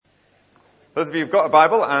Those of you who've got a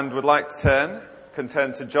Bible and would like to turn, can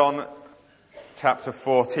turn to John chapter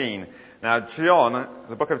 14. Now, John,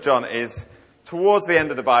 the book of John, is towards the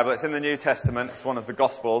end of the Bible. It's in the New Testament. It's one of the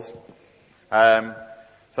Gospels. You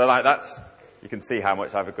can see how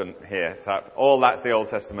much I've done here. So all that's the Old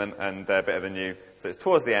Testament and a bit of the New. So it's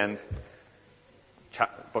towards the end.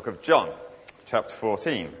 Book of John, chapter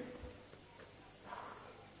 14.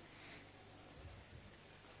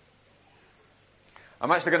 I'm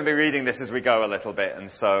actually going to be reading this as we go a little bit, and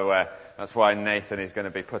so that's why Nathan is going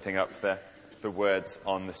to be putting up the words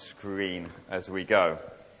on the screen as we go.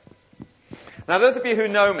 Now, those of you who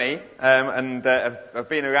know me and have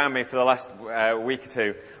been around me for the last week or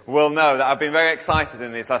two will know that I've been very excited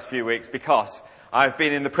in these last few weeks because I've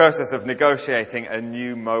been in the process of negotiating a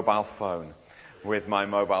new mobile phone with my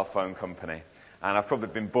mobile phone company. And I've probably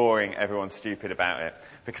been boring everyone stupid about it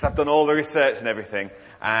because I've done all the research and everything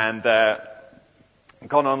and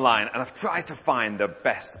gone online, and I've tried to find the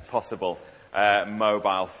best possible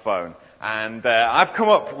mobile phone. And I've come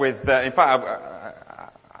up with, in fact,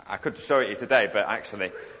 I could show it to you today, but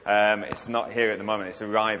actually it's not here at the moment. It's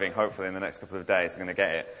arriving, hopefully, in the next couple of days. I'm going to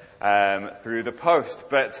get it through the post.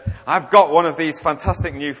 But I've got one of these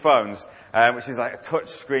fantastic new phones, which is like a touch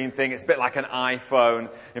screen thing. It's a bit like an iPhone.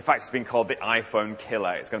 In fact, it's been called the iPhone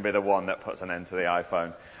killer. It's going to be the one that puts an end to the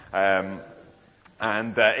iPhone.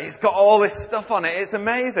 And it's got all this stuff on it. It's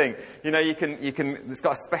amazing. You know, it's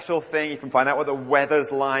got a special thing. You can find out what the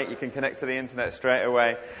weather's like. You can connect to the internet straight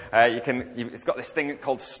away. It's got this thing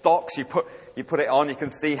called stocks. You put it on. You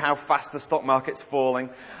can see how fast the stock market's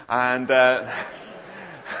falling, and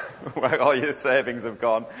where all your savings have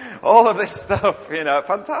gone. All of this stuff,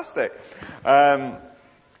 fantastic. The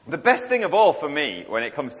best thing of all for me when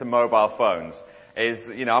it comes to mobile phones is,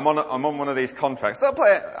 I'm on one of these contracts.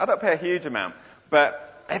 I don't pay a huge amount.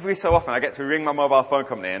 But every so often I get to ring my mobile phone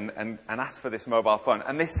company and ask for this mobile phone.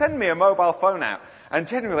 And they send me a mobile phone out. And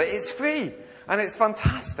generally it's free. And it's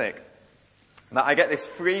fantastic that I get this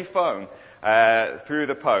free phone through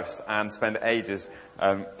the post and spend ages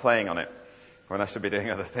playing on it when I should be doing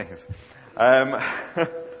other things. Now,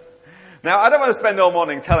 I don't want to spend all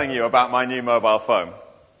morning telling you about my new mobile phone.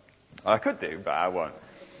 I could do, but I won't.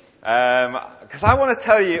 Because I want to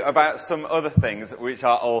tell you about some other things which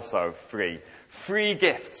are also free. Free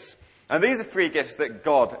gifts. And these are free gifts that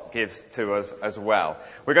God gives to us as well.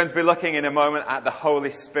 We're going to be looking in a moment at the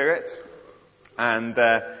Holy Spirit. And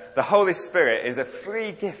the Holy Spirit is a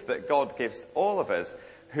free gift that God gives to all of us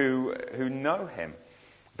who know Him.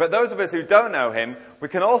 But those of us who don't know Him, we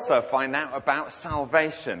can also find out about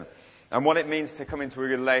salvation and what it means to come into a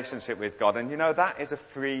relationship with God. And that is a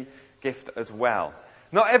free gift as well.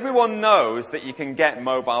 Not everyone knows that you can get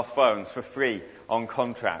mobile phones for free on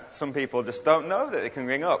contract. Some people just don't know that they can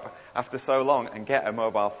ring up after so long and get a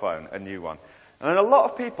mobile phone, a new one. And a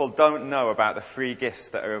lot of people don't know about the free gifts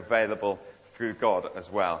that are available through God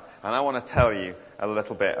as well. And I want to tell you a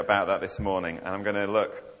little bit about that this morning. And I'm going to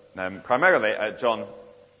look primarily at John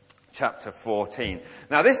chapter 14.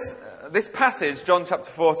 Now this passage, John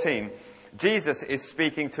chapter 14, Jesus is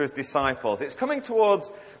speaking to his disciples. It's coming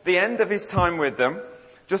towards the end of his time with them,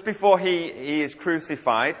 just before he is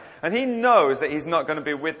crucified, and he knows that he's not going to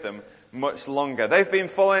be with them much longer. They've been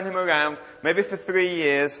following him around, maybe for 3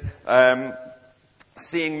 years,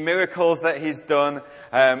 seeing miracles that he's done.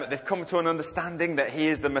 They've come to an understanding that he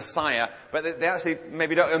is the Messiah, but they actually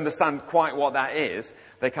maybe don't understand quite what that is.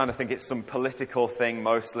 They kind of think it's some political thing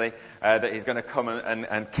mostly, that he's going to come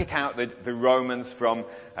and kick out the Romans from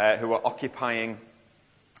who are occupying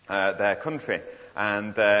their country.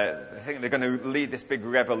 And I think they're going to lead this big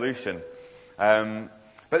revolution. But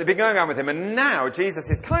they've been going around with him, and now Jesus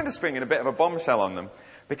is kind of springing a bit of a bombshell on them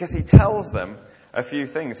because he tells them a few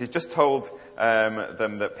things. He's just told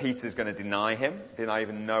them that Peter's going to deny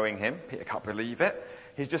even knowing him. Peter can't believe it.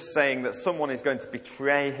 He's just saying that someone is going to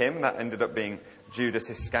betray him. That ended up being Judas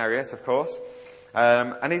Iscariot, of course.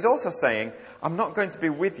 And he's also saying, I'm not going to be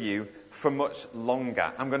with you for much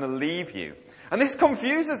longer. I'm going to leave you. And this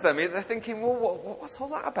confuses them. They're thinking, well, what's all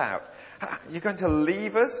that about? You're going to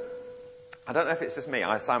leave us? I don't know if it's just me.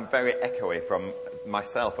 I sound very echoey from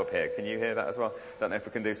myself up here. Can you hear that as well? Don't know if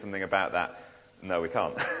we can do something about that. No, we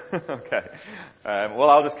can't. Okay. Well,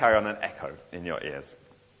 I'll just carry on an echo in your ears.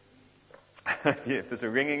 If there's a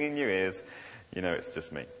ringing in your ears, it's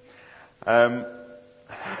just me.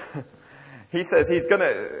 He says he's going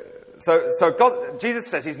to... Jesus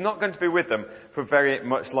says he's not going to be with them for very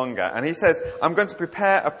much longer. And he says, I'm going to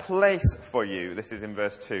prepare a place for you. This is in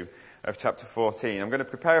verse 2 of chapter 14. I'm going to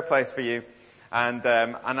prepare a place for you, and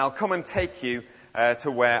I'll come and take you to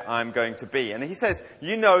where I'm going to be. And he says,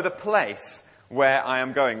 the place where I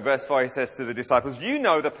am going. Verse 4, he says to the disciples, you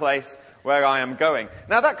know the place where I am going.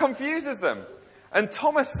 Now that confuses them. And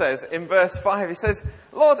Thomas says in verse 5, he says,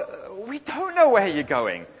 Lord, we don't know where you're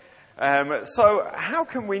going. So how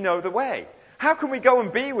can we know the way? How can we go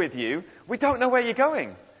and be with you? We don't know where you're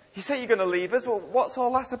going. You say you're going to leave us. Well, what's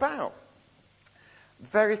all that about?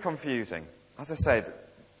 Very confusing. As I said,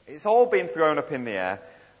 it's all been thrown up in the air.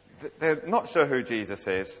 They're not sure who Jesus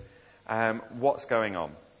is. What's going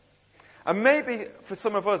on? And maybe for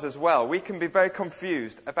some of us as well, we can be very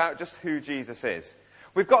confused about just who Jesus is.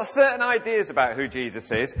 We've got certain ideas about who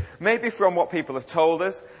Jesus is, maybe from what people have told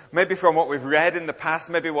us, maybe from what we've read in the past,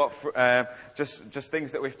 maybe what just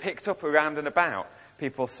things that we've picked up around and about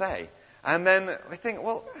people say. And then we think,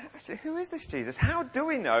 well, actually, who is this Jesus? How do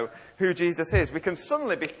we know who Jesus is? We can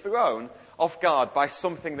suddenly be thrown off guard by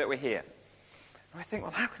something that we hear. And we think,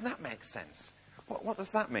 well, how can that make sense? What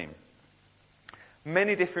does that mean?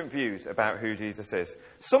 Many different views about who Jesus is.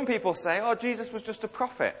 Some people say, oh, Jesus was just a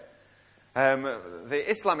prophet. The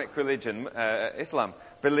Islamic religion, Islam,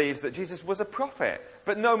 believes that Jesus was a prophet,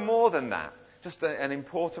 but no more than that, just an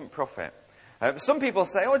important prophet. Some people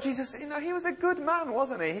say, oh, Jesus, he was a good man,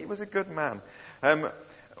 wasn't he? He was a good man.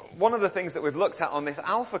 One of the things that we've looked at on this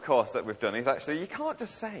Alpha course that we've done is actually, you can't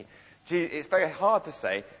just say, it's very hard to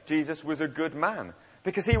say Jesus was a good man,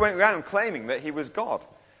 because he went around claiming that he was God.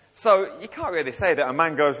 So you can't really say that a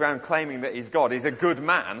man goes around claiming that he's God. He's a good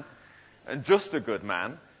man, and just a good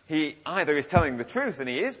man. He either is telling the truth and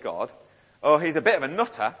he is God, or he's a bit of a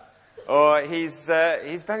nutter, or he's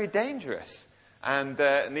very dangerous and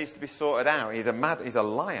needs to be sorted out. He's a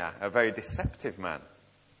liar, a very deceptive man,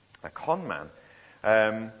 a con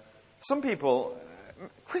man. Some people,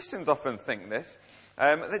 Christians often think this,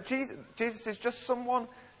 that Jesus is just someone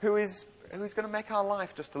who is going to make our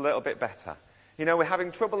life just a little bit better. We're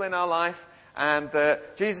having trouble in our life, and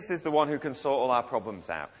Jesus is the one who can sort all our problems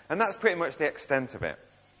out. And that's pretty much the extent of it.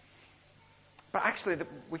 But actually,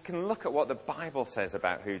 we can look at what the Bible says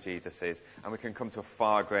about who Jesus is, and we can come to a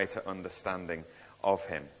far greater understanding of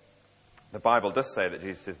him. The Bible does say that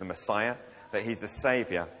Jesus is the Messiah, that he's the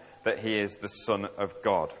Saviour, that he is the Son of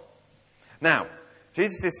God. Now,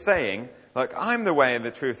 Jesus is saying, look, I'm the way and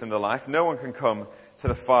the truth and the life. No one can come to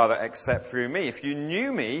the Father except through me. If you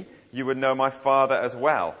knew me, you would know my Father as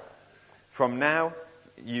well. From now,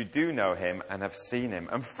 you do know him and have seen him.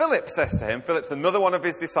 And Philip says to him, Philip's another one of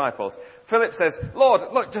his disciples, Philip says,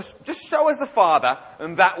 Lord, look, just show us the Father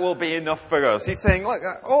and that will be enough for us. He's saying, look,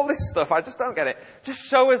 all this stuff, I just don't get it. Just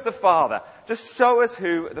show us the Father. Just show us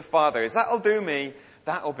who the Father is. That'll do me.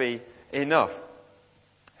 That'll be enough.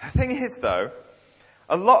 The thing is, though,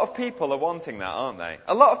 a lot of people are wanting that, aren't they?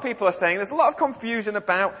 A lot of people are saying, there's a lot of confusion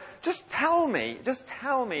about, just tell me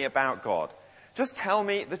about God. Just tell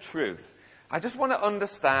me the truth. I just want to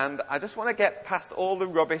understand. I just want to get past all the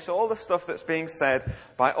rubbish, all the stuff that's being said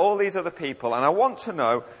by all these other people. And I want to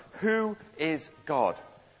know who is God.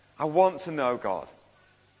 I want to know God.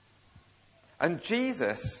 And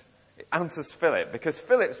Jesus answers Philip, because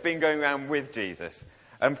Philip's been going around with Jesus.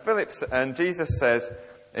 And Jesus says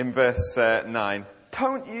in verse 9,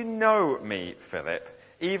 don't you know me, Philip,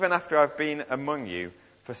 even after I've been among you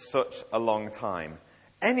for such a long time?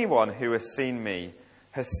 Anyone who has seen me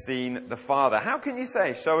has seen the Father. How can you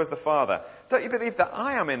say, show us the Father? Don't you believe that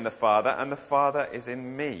I am in the Father and the Father is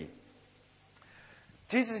in me?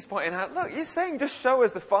 Jesus is pointing out, look, you're saying just show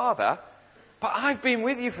us the Father, but I've been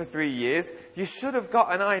with you for 3 years. You should have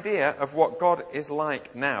got an idea of what God is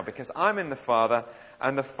like now, because I'm in the Father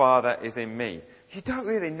and the Father is in me. You don't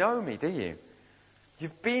really know me, do you?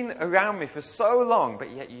 You've been around me for so long,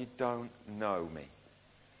 but yet you don't know me.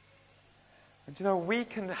 And we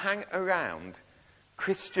can hang around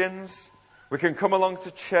Christians, we can come along to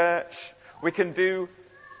church, we can do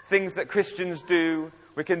things that Christians do,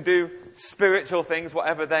 we can do spiritual things,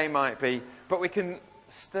 whatever they might be, but we can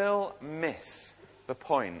still miss the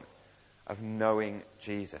point of knowing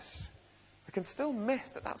Jesus. We can still miss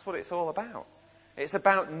that that's what it's all about. It's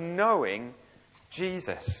about knowing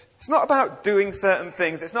Jesus. It's not about doing certain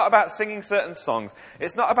things. It's not about singing certain songs.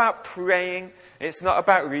 It's not about praying. It's not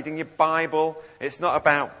about reading your Bible. It's not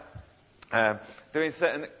about doing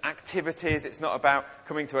certain activities. It's not about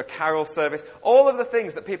coming to a carol service. All of the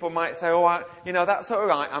things that people might say, that's all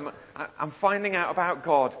right. I'm finding out about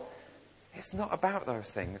God. It's not about those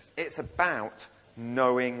things. It's about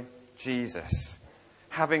knowing Jesus,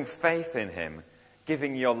 having faith in him,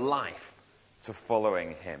 giving your life to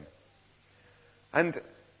following him. And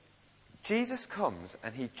Jesus comes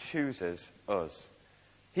and he chooses us.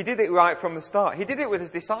 He did it right from the start. He did it with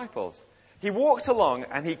his disciples. He walked along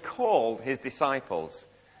and he called his disciples.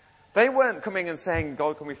 They weren't coming and saying,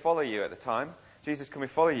 God, can we follow you at the time? Jesus, can we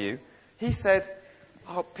follow you? He said,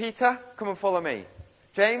 oh, Peter, come and follow me.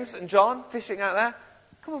 James and John, fishing out there,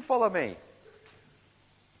 come and follow me.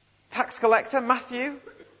 Tax collector, Matthew,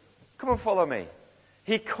 come and follow me.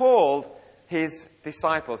 He called his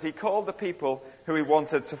disciples. He called the people who he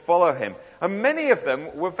wanted to follow him. And many of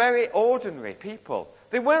them were very ordinary people.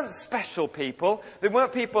 They weren't special people. They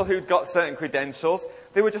weren't people who'd got certain credentials.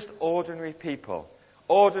 They were just ordinary people.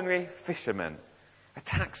 Ordinary fishermen. A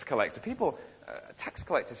tax collector. Tax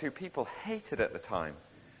collectors who people hated at the time.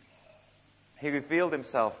 He revealed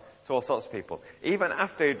himself to all sorts of people. Even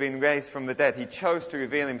after he'd been raised from the dead, he chose to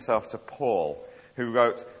reveal himself to Paul, who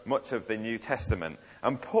wrote much of the New Testament.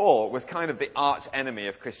 And Paul was kind of the arch enemy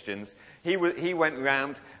of Christians. He went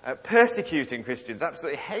around persecuting Christians,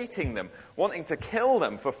 absolutely hating them, wanting to kill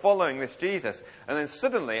them for following this Jesus. And then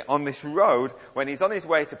suddenly, on this road, when he's on his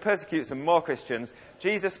way to persecute some more Christians,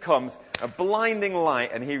 Jesus comes, a blinding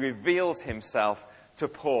light, and he reveals himself to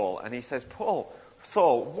Paul. And he says,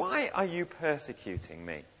 Saul, why are you persecuting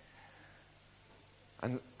me?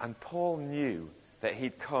 And Paul knew that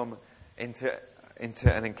he'd come into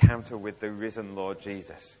an encounter with the risen Lord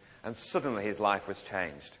Jesus. And suddenly his life was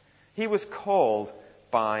changed. He was called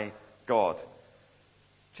by God. Do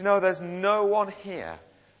you know, there's no one here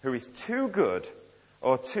who is too good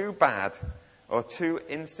or too bad or too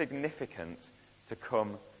insignificant to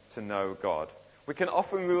come to know God. We can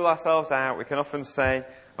often rule ourselves out. We can often say,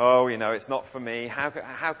 oh, it's not for me. How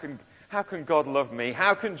can God love me?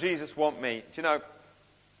 How can Jesus want me? Do you know,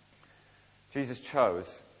 Jesus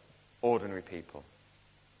chose ordinary people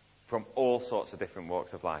from all sorts of different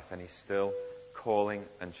walks of life, and he's still calling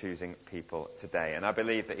and choosing people today. And I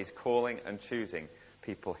believe that he's calling and choosing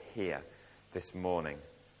people here this morning.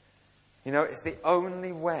 It's the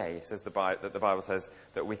only way, that the Bible says,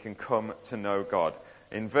 that we can come to know God.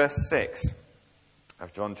 In verse 6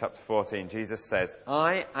 of John chapter 14, Jesus says,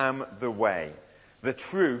 I am the way, the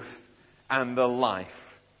truth, and the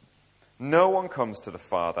life. No one comes to the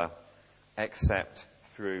Father except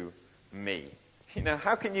through me.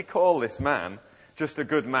 How can you call this man just a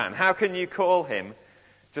good man? How can you call him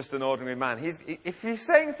just an ordinary man? If he's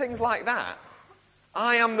saying things like that,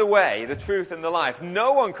 I am the way, the truth, and the life.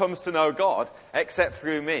 No one comes to know God except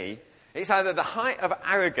through me. It's either the height of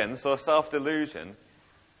arrogance or self-delusion,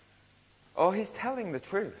 or he's telling the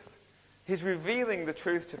truth. He's revealing the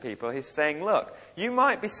truth to people. He's saying, look, you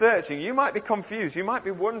might be searching, you might be confused, you might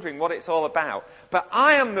be wondering what it's all about, but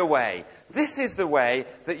I am the way. This is the way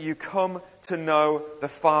that you come to know the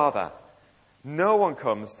Father. No one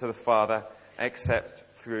comes to the Father except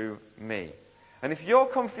through me. And if you're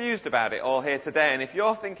confused about it all here today, and if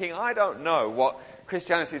you're thinking, I don't know what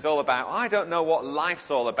Christianity is all about, I don't know what life's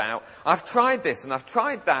all about, I've tried this and I've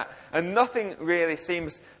tried that, and nothing really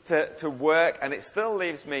seems to work, and it still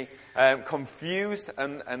leaves me confused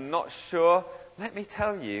and not sure, let me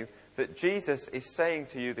tell you that Jesus is saying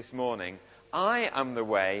to you this morning, I am the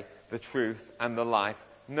way, the truth, and the life.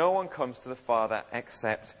 No one comes to the Father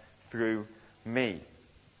except through me.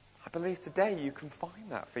 I believe today you can find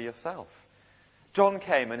that for yourself. John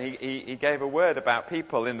came and he gave a word about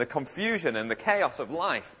people in the confusion and the chaos of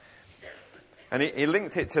life. And he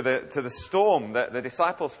linked it to the storm that the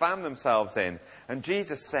disciples found themselves in. And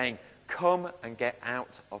Jesus saying, come and get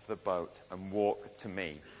out of the boat and walk to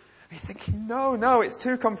me. And you're thinking, no, it's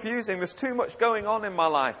too confusing. There's too much going on in my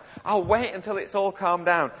life. I'll wait until it's all calmed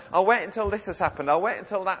down. I'll wait until this has happened. I'll wait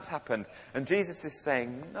until that's happened. And Jesus is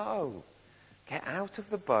saying, no, get out of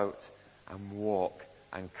the boat and walk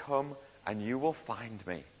and come and you will find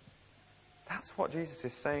me. That's what Jesus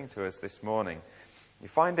is saying to us this morning. You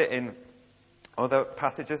find it in other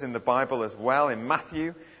passages in the Bible as well. In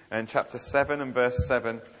Matthew, in chapter 7 and verse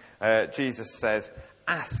 7, Jesus says,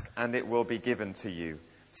 ask and it will be given to you.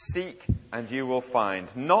 Seek and you will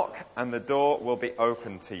find. Knock and the door will be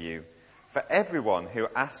opened to you. For everyone who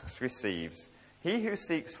asks receives. He who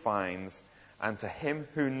seeks finds. And to him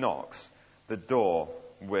who knocks, the door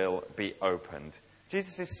will be opened.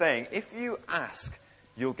 Jesus is saying, if you ask,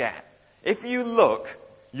 you'll get. If you look,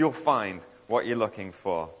 you'll find what you're looking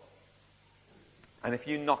for. And if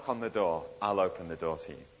you knock on the door, I'll open the door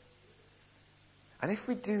to you. And if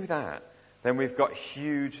we do that, then we've got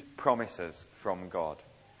huge promises from God.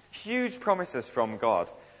 Huge promises from God.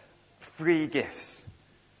 Free gifts.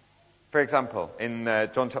 For example, in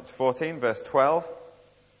John chapter 14, verse 12,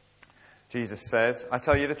 Jesus says, I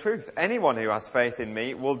tell you the truth, anyone who has faith in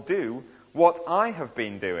me will do what I have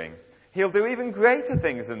been doing. He'll do even greater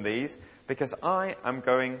things than these, because I am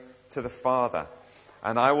going to the Father.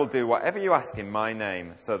 And I will do whatever you ask in my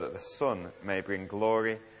name, so that the Son may bring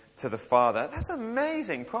glory to the Father. That's an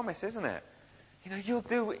amazing promise, isn't it? You know, you'll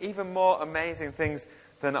do even more amazing things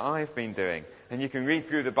than I've been doing. And you can read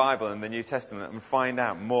through the Bible and the New Testament and find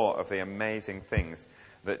out more of the amazing things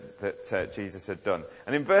that Jesus had done.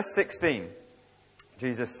 And in verse 16,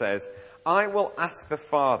 Jesus says, I will ask the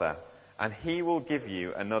Father, and he will give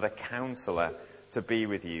you another counselor to be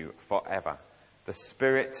with you forever, the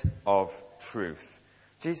Spirit of truth.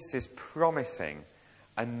 Jesus is promising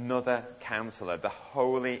another counselor, the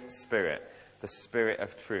Holy Spirit, the Spirit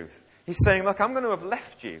of truth. He's saying, look, I'm going to have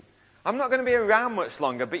left you. I'm not going to be around much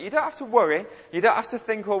longer, but you don't have to worry. You don't have to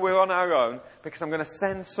think, oh, we're on our own, because I'm going to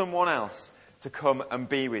send someone else to come and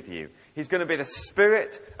be with you. He's going to be the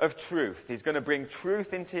Spirit of truth. He's going to bring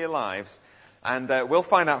truth into your lives. And we'll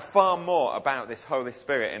find out far more about this Holy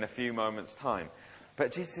Spirit in a few moments' time.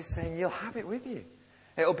 But Jesus is saying, you'll have it with you.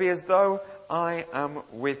 It'll be as though I am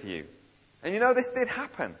with you. And you know, this did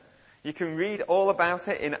happen. You can read all about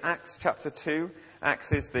it in Acts chapter 2.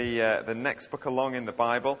 Acts is the next book along in the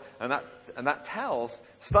Bible. And that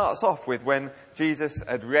starts off with when Jesus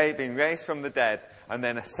had been raised from the dead and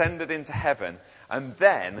then ascended into heaven. And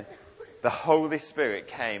then the Holy Spirit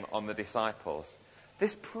came on the disciples.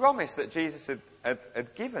 This promise that Jesus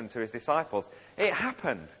had given to his disciples, it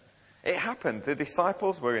happened. It happened. The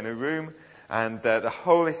disciples were in a room and the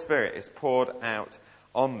Holy Spirit is poured out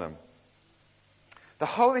on them. The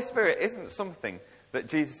Holy Spirit isn't something that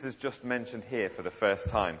Jesus has just mentioned here for the first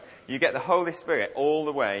time. You get the Holy Spirit all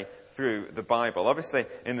the way through the Bible. Obviously,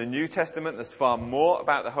 in the New Testament, there's far more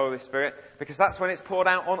about the Holy Spirit because that's when it's poured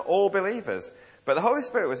out on all believers. But the Holy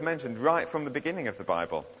Spirit was mentioned right from the beginning of the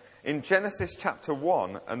Bible. In Genesis chapter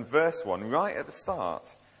 1 and verse 1, right at the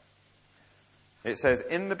start, it says,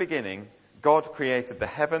 in the beginning, God created the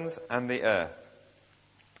heavens and the earth.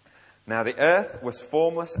 Now the earth was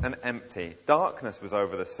formless and empty. Darkness was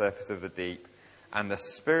over the surface of the deep, and the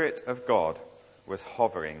Spirit of God was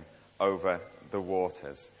hovering over the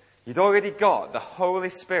waters. You'd already got the Holy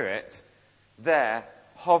Spirit there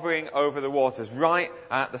hovering over the waters right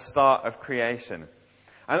at the start of creation.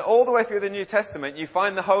 And all the way through the New Testament, you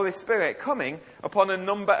find the Holy Spirit coming upon a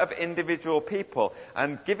number of individual people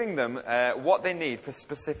and giving them what they need for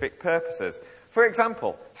specific purposes. For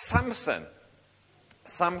example, Samson.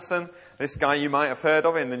 Samson, this guy you might have heard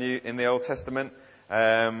of in the Old Testament,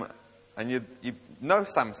 and you know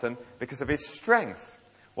Samson because of his strength.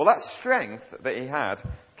 Well, that strength that he had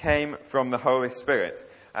came from the Holy Spirit.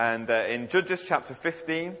 And in Judges chapter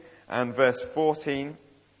 15 and verse 14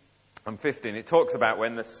 and 15, it talks about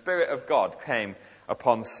when the Spirit of God came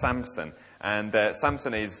upon Samson. And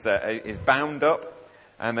Samson is bound up.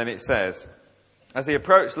 And then it says, as he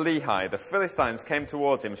approached Lehi, the Philistines came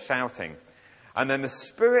towards him shouting. And then the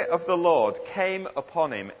Spirit of the Lord came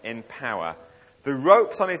upon him in power. The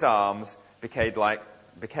ropes on his arms became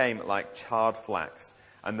like charred flax,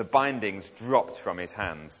 and the bindings dropped from his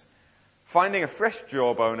hands. Finding a fresh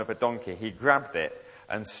jawbone of a donkey, he grabbed it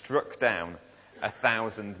and struck down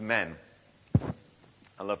 1,000 men.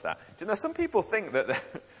 I love that. Do you know, some people think that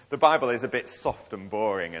the Bible is a bit soft and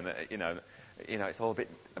boring, and you know, it's all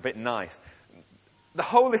a bit nice. The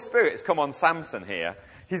Holy Spirit's come on Samson here.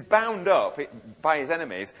 He's bound up by his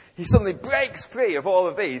enemies. He suddenly breaks free of all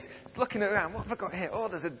of these. He's looking around. What have I got here? Oh,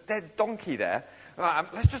 there's a dead donkey there. Right,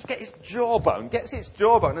 let's just get his jawbone. Gets his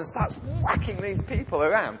jawbone and starts whacking these people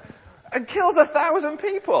around. And kills 1,000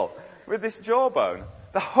 people with this jawbone.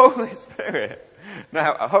 The Holy Spirit.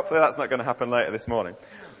 Now, hopefully that's not going to happen later this morning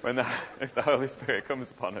if the Holy Spirit comes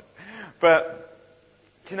upon us. But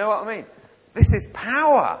do you know what I mean? This is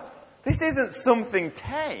power. This isn't something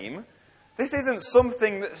tame. This isn't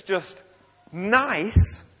something that's just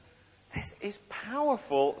nice. This is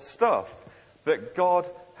powerful stuff that God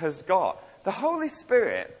has got. The Holy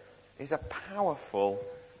Spirit is a powerful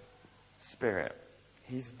Spirit.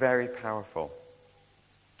 He's very powerful.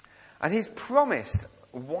 And he's promised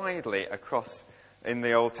widely across in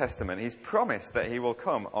the Old Testament. He's promised that he will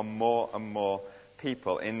come on more and more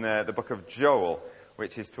people. In the book of Joel,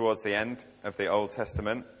 which is towards the end of the Old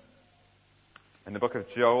Testament, in the book of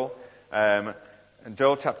Joel, in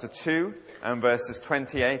Joel chapter 2 and verses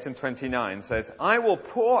 28 and 29 says, I will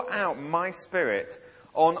pour out my Spirit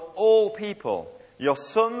on all people. Your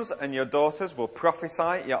sons and your daughters will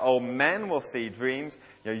prophesy. Your old men will see dreams.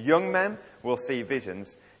 Your young men will see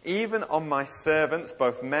visions. Even on my servants,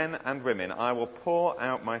 both men and women, I will pour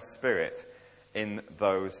out my Spirit in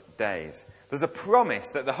those days. There's a promise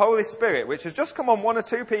that the Holy Spirit, which has just come on one or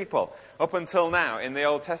two people up until now in the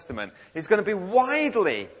Old Testament, is going to be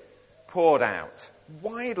widely poured out.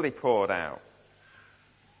 Widely poured out.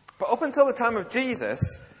 But up until the time of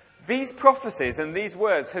Jesus, These prophecies and these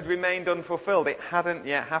words had remained unfulfilled. It hadn't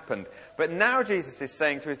yet happened. But now Jesus is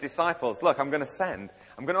saying to his disciples, look, I'm going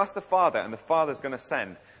to ask the Father, and the Father's going to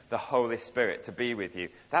send the Holy Spirit to be with you.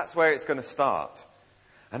 That's where it's going to start.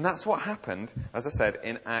 And that's what happened, as I said,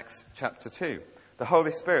 in Acts chapter 2. The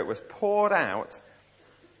Holy Spirit was poured out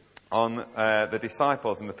on the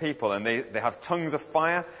disciples and the people, and they have tongues of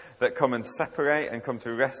fire that come and separate and come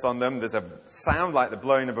to rest on them. There's a sound like the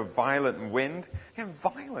blowing of a violent wind. Again,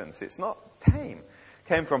 violence, it's not tame.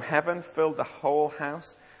 Came from heaven, filled the whole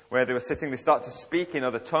house where they were sitting. They start to speak in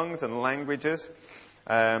other tongues and languages.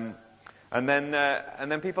 And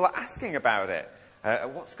then people are asking about it.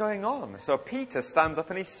 What's going on? So Peter stands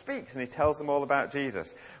up and he speaks and he tells them all about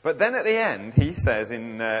Jesus. But then at the end, he says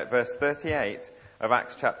in verse 38 of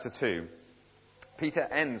Acts chapter 2, Peter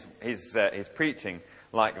ends his preaching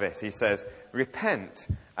like this. He says, repent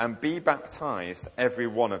and be baptized, every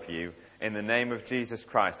one of you, in the name of Jesus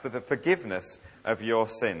Christ, for the forgiveness of your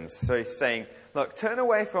sins. So he's saying, look, turn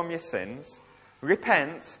away from your sins,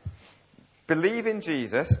 repent, believe in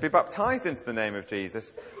Jesus, be baptized into the name of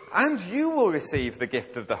Jesus, and you will receive the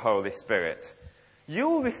gift of the Holy Spirit.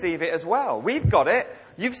 You'll receive it as well. We've got it.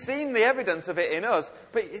 You've seen the evidence of it in us,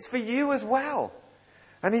 but it's for you as well.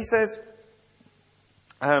 And he says,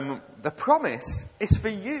 the promise is for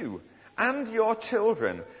you and your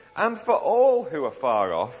children and for all who are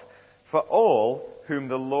far off, for all whom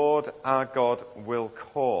the Lord our God will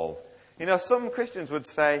call. You know, some Christians would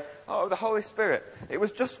say, oh, the Holy Spirit, it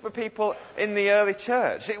was just for people in the early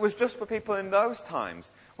church. It was just for people in those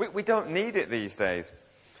times. We don't need it these days.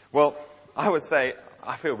 Well, I would say,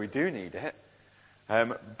 I feel we do need it.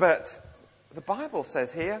 But the Bible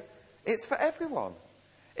says here, it's for everyone.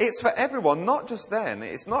 It's for everyone, not just then.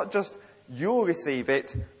 It's not just you'll receive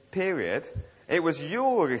it, period. It was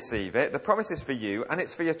you'll receive it. The promise is for you, and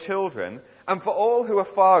it's for your children, and for all who are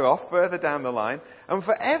far off, further down the line, and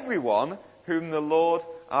for everyone whom the Lord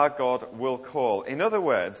our God will call. In other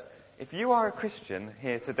words, if you are a Christian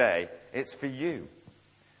here today, it's for you.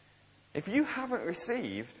 If you haven't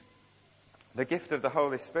received the gift of the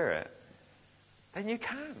Holy Spirit, then you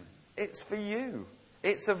can. It's for you.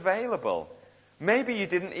 It's available. Maybe you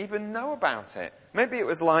didn't even know about it. Maybe it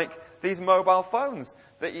was like these mobile phones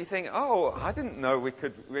that you think, oh, I didn't know we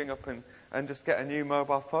could ring up and just get a new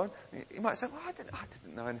mobile phone. You might say, well, I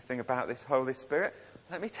didn't know anything about this Holy Spirit.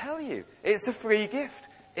 Let me tell you, it's a free gift.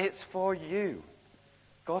 It's for you.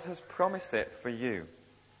 God has promised it for you.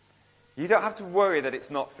 You don't have to worry that it's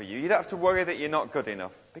not for you. You don't have to worry that you're not good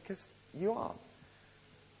enough, because you are.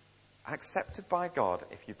 Accepted by God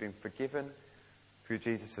if you've been forgiven through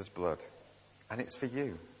Jesus' blood. And it's for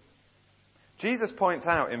you. Jesus points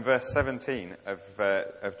out in verse 17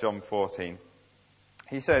 of John 14,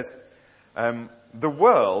 he says, the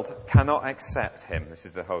world cannot accept him, this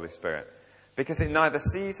is the Holy Spirit, because it neither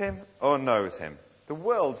sees him or knows him. The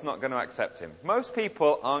world's not going to accept him. Most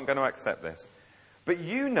people aren't going to accept this. But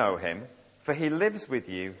you know him, for he lives with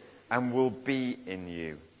you and will be in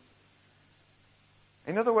you.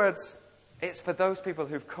 In other words, it's for those people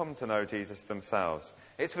who've come to know Jesus themselves.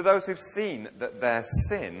 It's for those who've seen that their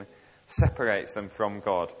sin separates them from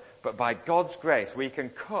God. But by God's grace, we can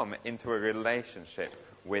come into a relationship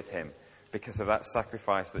with him because of that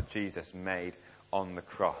sacrifice that Jesus made on the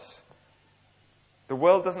cross. The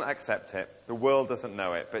world doesn't accept it. The world doesn't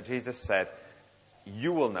know it. But Jesus said,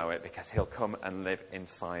 you will know it because he'll come and live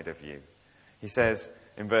inside of you. He says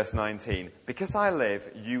in verse 19, because I live,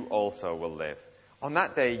 you also will live. On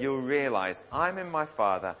that day, you'll realize I'm in my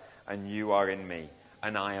Father and you are in me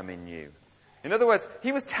and I am in you. In other words,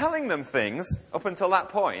 he was telling them things up until that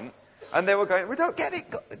point, and they were going, we don't get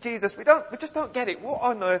it, Jesus, we just don't get it. What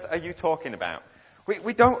on earth are you talking about?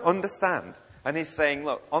 We don't understand. And he's saying,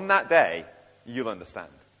 look, on that day, you'll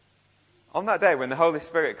understand. On that day when the Holy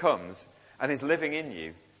Spirit comes and is living in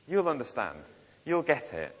you, you'll understand. You'll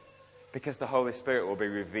get it. Because the Holy Spirit will be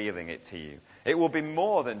revealing it to you. It will be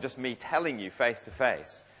more than just me telling you face to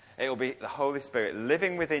face. It will be the Holy Spirit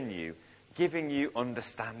living within you, giving you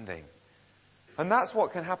understanding. And that's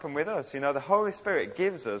what can happen with us. You know, the Holy Spirit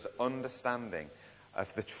gives us understanding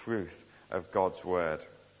of the truth of God's word.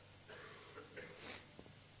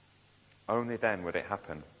 Only then would it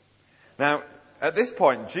happen. Now, at this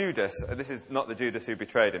point, Judas, this is not the Judas who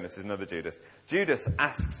betrayed him, this is another Judas. Judas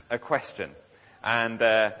asks a question. And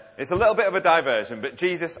it's a little bit of a diversion, but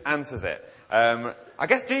Jesus answers it. I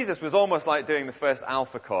guess Jesus was almost like doing the first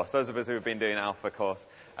Alpha course. Those of us who have been doing Alpha course,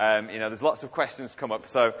 there's lots of questions come up.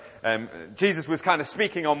 So Jesus was kind of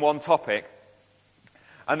speaking on one topic.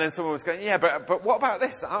 And then someone was going, yeah, but what about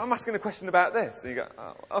this? I'm asking a question about this. And you go,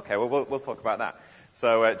 oh, okay, well, we'll talk about that.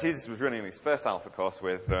 So Jesus was running his first Alpha course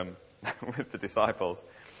with with the disciples.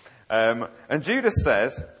 And Judas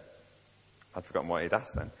says, I'd forgotten what he'd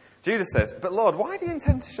asked then. Judas says, "But Lord, why do you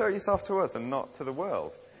intend to show yourself to us and not to the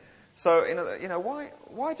world?" So,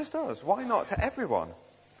 why just us? Why not to everyone?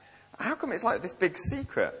 How come it's like this big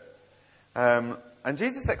secret? And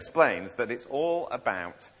Jesus explains that it's all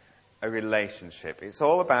about a relationship. It's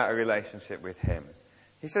all about a relationship with him.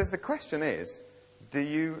 He says, the question is, do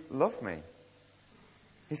you love me?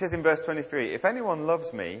 He says in verse 23, "If anyone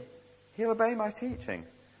loves me, he'll obey my teaching.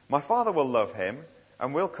 My Father will love him,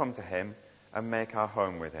 and we'll come to him and make our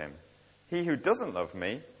home with him. He who doesn't love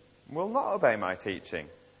me will not obey my teaching.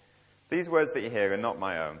 These words that you hear are not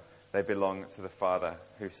my own. They belong to the Father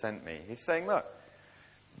who sent me." He's saying, look,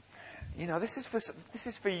 this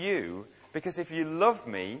is for you, because if you love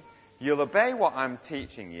me, you'll obey what I'm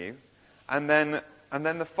teaching you, and then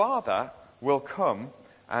the Father will come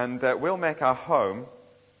and we'll make our home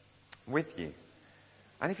with you.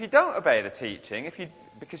 And if you don't obey the teaching,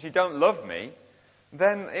 because you don't love me,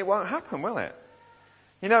 then it won't happen, will it?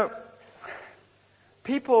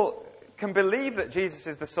 People can believe that Jesus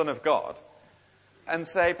is the Son of God and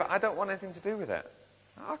say, "But I don't want anything to do with it."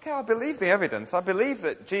 Okay, I believe the evidence. I believe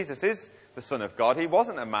that Jesus is the Son of God. He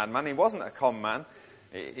wasn't a madman. He wasn't a con man.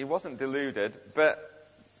 He wasn't deluded. But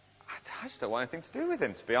I just don't want anything to do with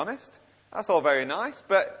him, to be honest. That's all very nice,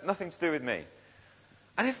 but nothing to do with me.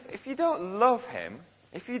 And if you don't love him,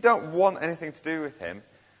 if you don't want anything to do with him,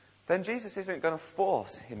 then Jesus isn't going to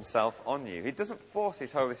force himself on you. He doesn't force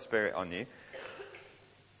his Holy Spirit on you.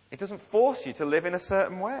 He doesn't force you to live in a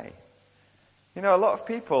certain way. A lot of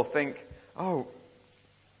people think,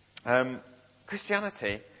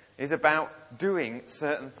 Christianity is about doing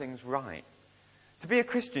certain things right. To be a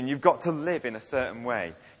Christian, you've got to live in a certain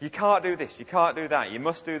way. You can't do this, you can't do that, you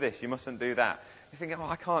must do this, you mustn't do that. You think,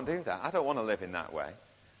 I can't do that, I don't want to live in that way.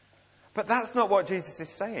 But that's not what Jesus is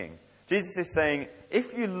saying. Jesus is saying,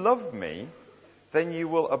 if you love me, then you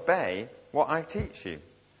will obey what I teach you.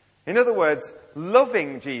 In other words,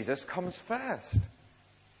 loving Jesus comes first.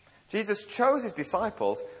 Jesus chose his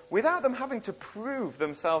disciples without them having to prove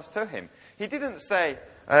themselves to him. He didn't say,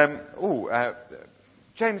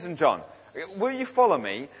 James and John, will you follow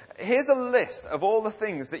me? Here's a list of all the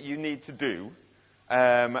things that you need to do.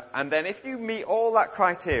 And then if you meet all that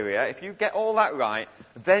criteria, if you get all that right,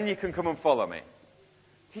 then you can come and follow me.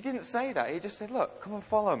 He didn't say that. He just said, look, come and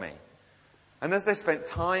follow me. And as they spent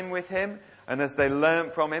time with him, and as they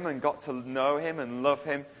learned from him and got to know him and love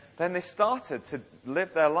him, then they started to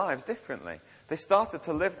live their lives differently. They started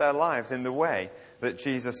to live their lives in the way that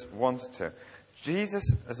Jesus wanted to. Jesus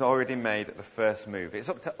has already made the first move. It's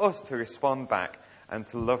up to us to respond back and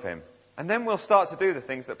to love him. And then we'll start to do the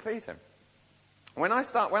things that please him. When I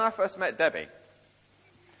first met Debbie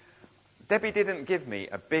didn't give me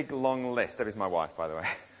a big, long list. Debbie's my wife, by the way,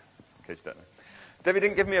 just in case you don't know. Debbie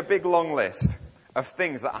didn't give me a big, long list of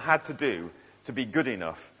things that I had to do to be good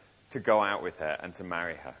enough to go out with her and to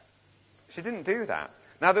marry her. She didn't do that.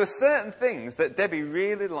 Now, there are certain things that Debbie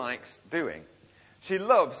really likes doing. She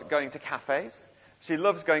loves going to cafes. She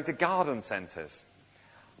loves going to garden centres.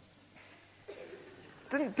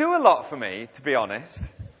 Didn't do a lot for me, to be honest.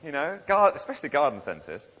 Especially garden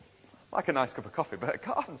centres. I like a nice cup of coffee, but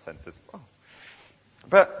garden centres, oh.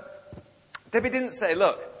 But Debbie didn't say,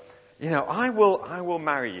 look, I will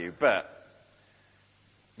marry you, but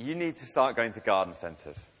you need to start going to garden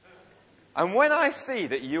centres. And when I see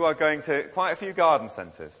that you are going to quite a few garden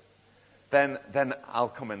centres, then I'll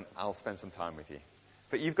come and I'll spend some time with you.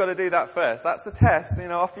 But you've got to do that first. That's the test,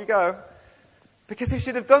 off you go. Because if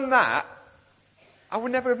she'd have done that, I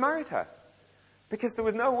would never have married her. Because there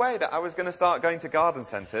was no way that I was going to start going to garden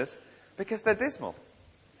centres, because they're dismal.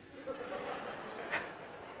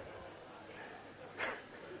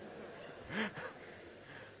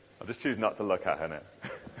 I'll just choose not to look at her now.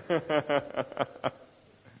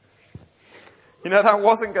 That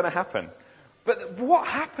wasn't going to happen. But what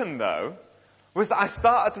happened, though, was that I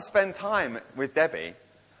started to spend time with Debbie,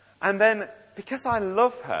 and then, because I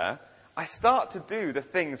love her, I start to do the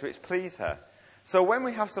things which please her. So when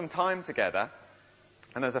we have some time together,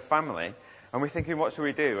 and as a family, and we're thinking, what should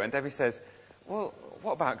we do? And Debbie says, well,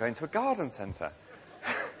 what about going to a garden centre?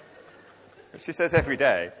 Which she says every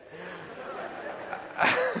day.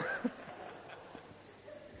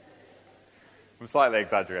 I'm slightly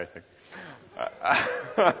exaggerating.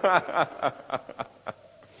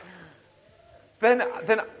 Then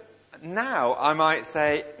now I might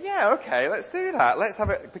say, yeah, okay, let's do that. Let's have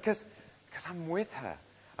it, because I'm with her.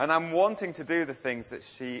 And I'm wanting to do the things that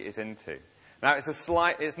she is into. Now, it's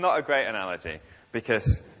not a great analogy,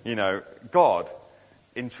 because, God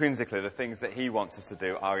intrinsically, the things that he wants us to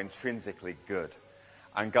do are intrinsically good.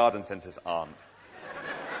 And garden centres aren't.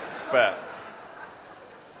 But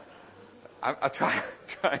I try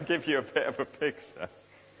and give you a bit of a picture.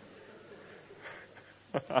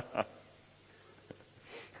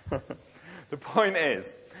 The point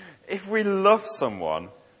is, if we love someone,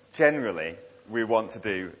 generally, we want to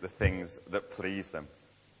do the things that please them.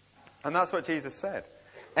 And that's what Jesus said.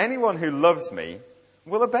 Anyone who loves me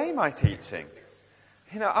will obey my teaching.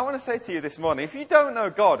 I want to say to you this morning, if you don't know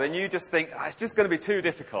God and you just think, it's just going to be too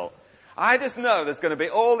difficult, I just know there's going to be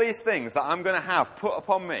all these things that I'm going to have put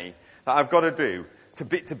upon me that I've got to do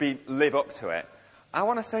to live up to it. I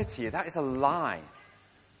want to say to you, that is a lie.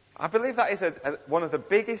 I believe that is one of the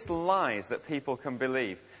biggest lies that people can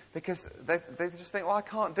believe, because they just think, well, I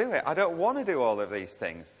can't do it. I don't want to do all of these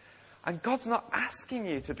things. And God's not asking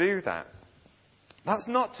you to do that. That's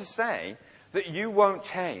not to say that you won't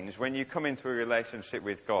change when you come into a relationship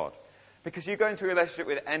with God. Because you go into a relationship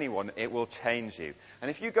with anyone, it will change you.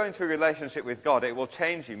 And if you go into a relationship with God, it will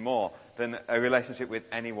change you more than a relationship with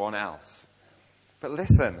anyone else. But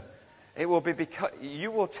listen, it will be because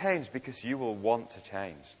you will change because you will want to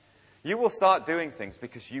change. You will start doing things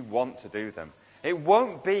because you want to do them. It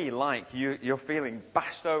won't be like you're feeling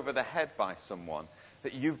bashed over the head by someone,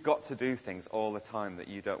 that you've got to do things all the time that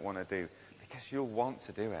you don't want to do, because you'll want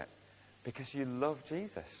to do it, because you love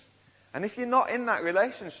Jesus. And if you're not in that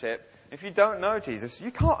relationship, if you don't know Jesus, you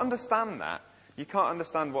can't understand that. You can't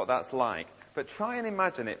understand what that's like. But try and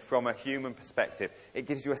imagine it from a human perspective. It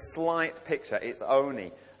gives you a slight picture. It's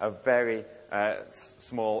only a very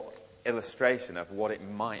small illustration of what it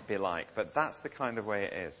might be like. But that's the kind of way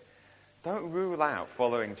it is. Don't rule out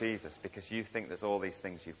following Jesus because you think there's all these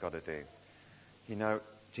things you've got to do.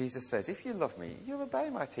 Jesus says, if you love me, you'll obey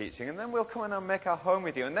my teaching, and then we'll come and I'll make our home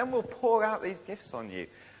with you, and then we'll pour out these gifts on you,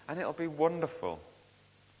 and it'll be wonderful.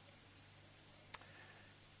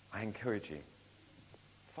 I encourage you,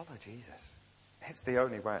 follow Jesus. It's the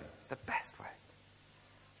only way. It's the best way.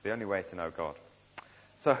 It's the only way to know God.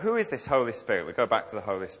 So who is this Holy Spirit? We go back to the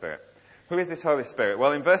Holy Spirit. Who is this Holy Spirit?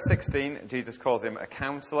 Well, in verse 16, Jesus calls him a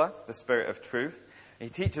counselor, the Spirit of truth. He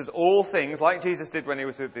teaches all things, like Jesus did when he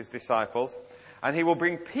was with his disciples, and he will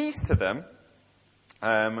bring peace to them.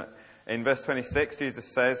 In verse 26, Jesus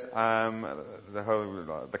says,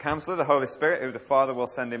 the counselor, the Holy Spirit, who the Father will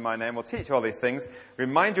send in my name, will teach all these things,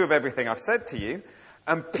 remind you of everything I've said to you,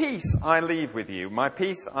 and peace I leave with you. My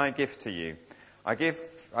peace I give to you. I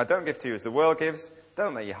don't give to you as the world gives.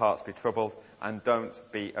 Don't let your hearts be troubled, and don't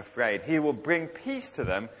be afraid. He will bring peace to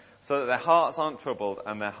them so that their hearts aren't troubled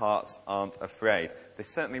and their hearts aren't afraid. They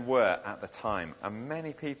certainly were at the time, and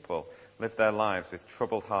many people lived their lives with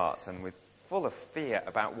troubled hearts and full of fear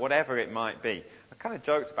about whatever it might be. I kind of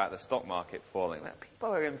joked about the stock market falling. People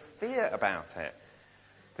are in fear about it.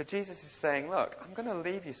 But Jesus is saying, look, I'm going to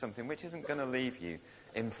leave you something which isn't going to leave you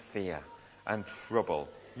in fear and trouble.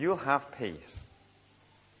 You'll have peace.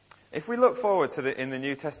 If we look forward in the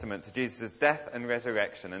New Testament to Jesus' death and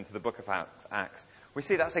resurrection and to the book of Acts, we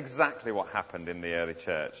see that's exactly what happened in the early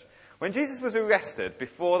church. When Jesus was arrested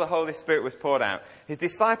before the Holy Spirit was poured out, his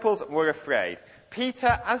disciples were afraid.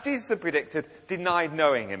 Peter, as Jesus had predicted, denied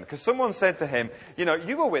knowing him, because someone said to him,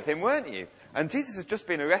 you were with him, weren't you? And Jesus has just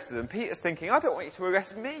been arrested, and Peter's thinking, I don't want you to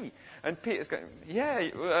arrest me. And Peter's going,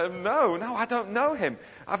 no, I don't know him.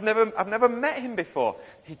 I've never met him before.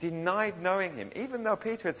 He denied knowing him, even though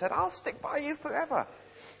Peter had said, I'll stick by you forever.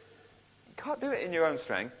 You can't do it in your own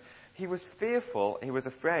strength. He was fearful, he was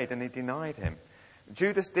afraid, and he denied him.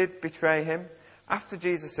 Judas did betray him. After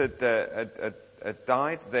Jesus had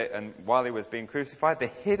died, and while he was being crucified,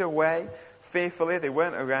 they hid away fearfully. They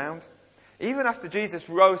weren't around. Even after Jesus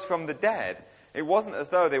rose from the dead, it wasn't as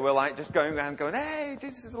though they were just going around going, hey,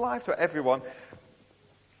 Jesus is alive to everyone.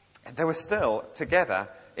 They were still together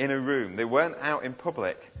in a room. They weren't out in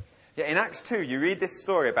public. Yet in Acts 2, you read this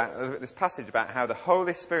story about this passage about how the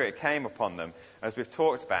Holy Spirit came upon them, as we've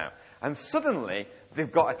talked about. And suddenly,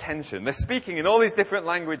 they've got attention. They're speaking in all these different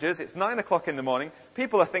languages. It's 9 o'clock in the morning.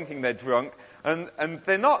 People are thinking they're drunk. And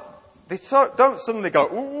they're not, don't suddenly go,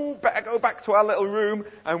 ooh, better go back to our little room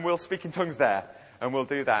and we'll speak in tongues there. And we'll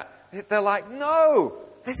do that. They're like, no,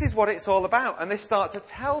 this is what it's all about. And they start to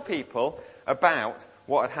tell people about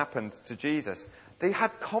what had happened to Jesus. They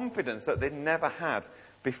had confidence that they'd never had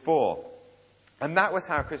before. And that was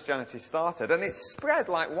how Christianity started. And it spread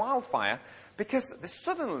like wildfire. Because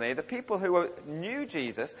suddenly the people who knew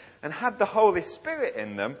Jesus and had the Holy Spirit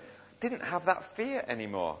in them didn't have that fear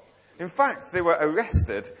anymore. In fact, they were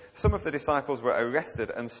arrested. Some of the disciples were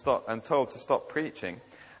arrested and told to stop preaching.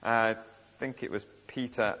 I think it was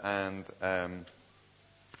Peter and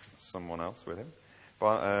someone else with him.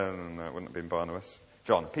 No, it wouldn't have been Barnabas.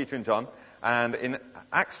 John, Peter and John. And in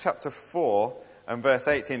Acts chapter 4 and verse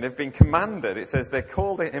 18, they've been commanded. It says they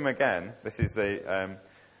called him again. This is the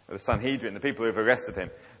Sanhedrin, the people who have arrested him.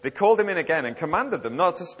 They called him in again and commanded them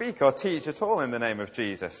not to speak or teach at all in the name of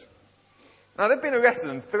Jesus. Now, they've been arrested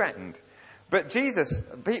and threatened. But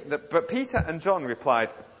Peter and John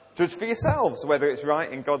replied, "Judge for yourselves whether it's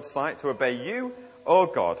right in God's sight to obey you or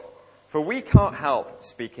God. For we can't help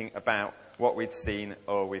speaking about what we've seen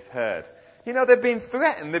or we've heard." You know, they've been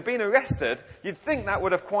threatened, they've been arrested. You'd think that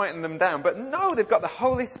would have quietened them down. But no, they've got the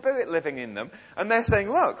Holy Spirit living in them. And they're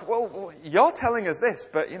saying, look, well, you're telling us this,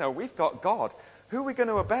 but, we've got God. Who are we going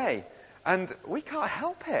to obey? And we can't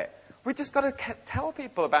help it. We've just got to tell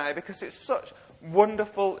people about it because it's such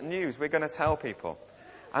wonderful news. We're going to tell people.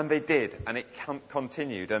 And they did, and it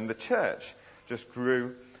continued. And the church just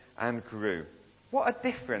grew and grew. What a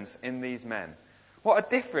difference in these men. What a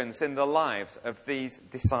difference in the lives of these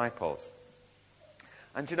disciples.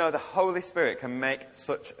 And the Holy Spirit can make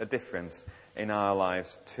such a difference in our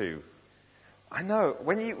lives too. I know,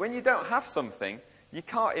 when you don't have something, you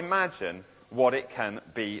can't imagine what it can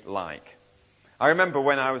be like. I remember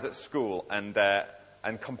when I was at school and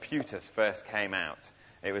computers first came out.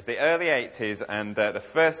 It was the early 80s and the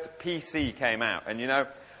first PC came out. And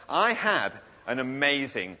I had an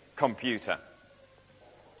amazing computer.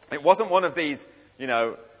 It wasn't one of these,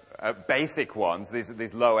 basic ones,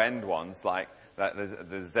 these low-end ones like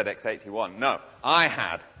the ZX81. No, I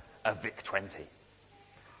had a VIC-20.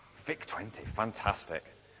 VIC-20, fantastic.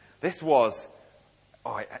 This was,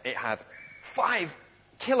 it had 5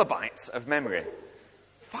 kilobytes of memory.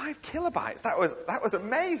 5 kilobytes, that was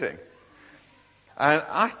amazing. And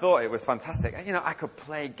I thought it was fantastic. I could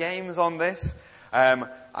play games on this.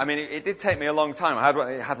 It did take me a long time.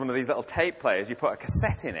 It had one of these little tape players. You put a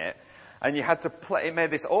cassette in it, and you had to play. It made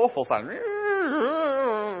this awful sound.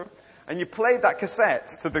 And you played that cassette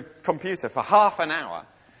to the computer for half an hour,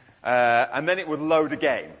 and then it would load a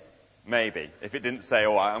game, maybe. If it didn't say,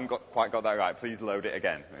 I haven't quite got that right, please load it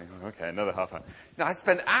again. Okay, another half hour. I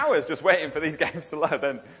spent hours just waiting for these games to load.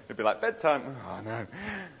 Then it'd be like bedtime. Oh, no.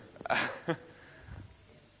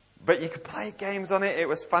 But you could play games on it. It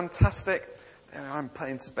was fantastic. I'm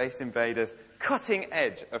playing Space Invaders. Cutting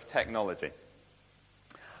edge of technology.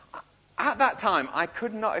 At that time, I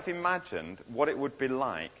could not have imagined what it would be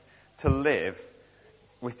like to live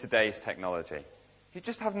with today's technology. You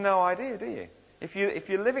just have no idea, do you? If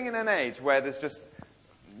you're living in an age where there's just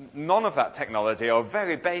none of that technology or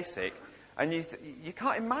very basic, and you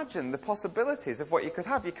can't imagine the possibilities of what you could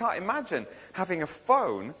have. You can't imagine having a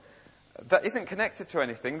phone that isn't connected to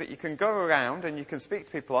anything, that you can go around and you can speak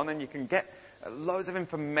to people on and you can get loads of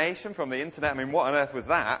information from the internet. What on earth was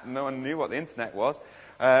that? No one knew what the internet was.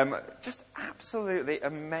 Just absolutely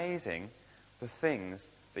amazing, the things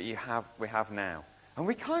that we have now. And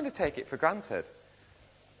we kind of take it for granted.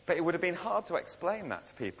 But it would have been hard to explain that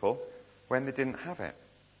to people when they didn't have it.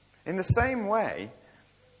 In the same way,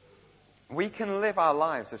 we can live our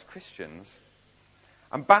lives as Christians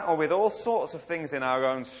and battle with all sorts of things in our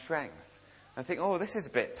own strength and think, this is a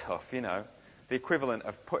bit tough, the equivalent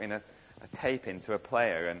of putting a tape into a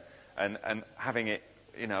player and having it,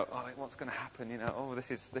 what's going to happen,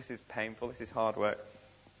 this is painful, this is hard work.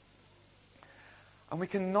 And we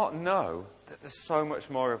can not know that there's so much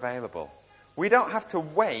more available. We don't have to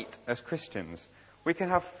wait as Christians. We can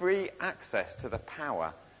have free access to the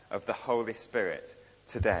power of the Holy Spirit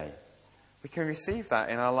today. We can receive that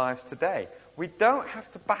in our lives today. We don't have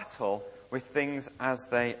to battle with things as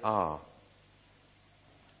they are.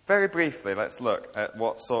 Very briefly, let's look at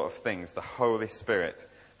what sort of things the Holy Spirit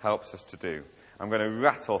helps us to do. I'm going to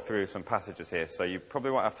rattle through some passages here, so you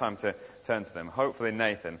probably won't have time to turn to them. Hopefully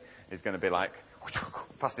Nathan is going to be like,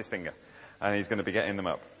 past his finger, and he's going to be getting them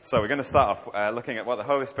up. So we're going to start off looking at what the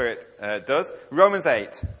Holy Spirit does. Romans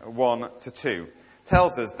 8, 1-2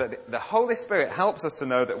 tells us that the Holy Spirit helps us to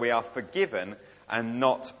know that we are forgiven and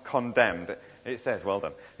not condemned. It says, well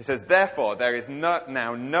done. It says, therefore, there is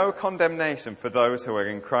now no condemnation for those who are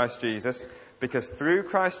in Christ Jesus, because through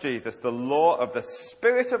Christ Jesus, the law of the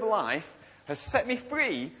Spirit of life has set me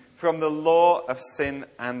free from the law of sin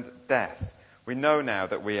and death. We know now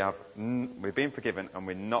that we've been forgiven and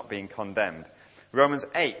we're not being condemned. Romans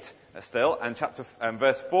 8 still, and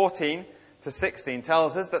verse 14-16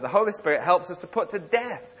 tells us that the Holy Spirit helps us to put to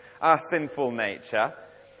death our sinful nature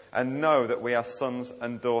and know that we are sons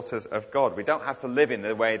and daughters of God. We don't have to live in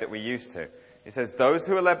the way that we used to. It says, those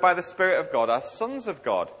who are led by the Spirit of God are sons of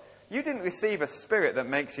God. You didn't receive a spirit that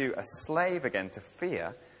makes you a slave again to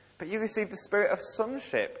fear, but you received a spirit of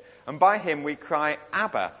sonship. And by him we cry,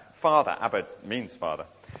 Abba, Father. Abba means Father.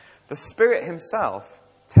 The Spirit himself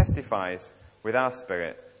testifies with our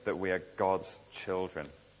spirit that we are God's children.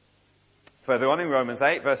 Further on in Romans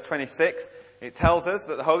 8, verse 26, it tells us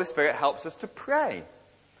that the Holy Spirit helps us to pray. It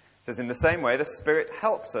says, in the same way, the Spirit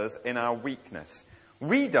helps us in our weakness.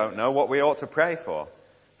 We don't know what we ought to pray for,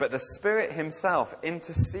 but the Spirit himself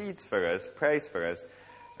intercedes for us, prays for us,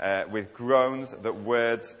 with groans that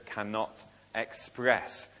words cannot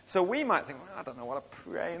express. So we might think, well, I don't know what to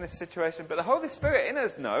pray in this situation, but the Holy Spirit in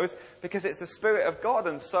us knows, because it's the Spirit of God,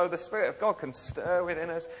 and so the Spirit of God can stir within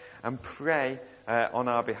us and pray on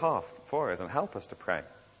our behalf for us and help us to pray.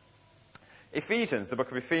 Ephesians, the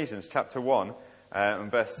book of Ephesians, chapter 1,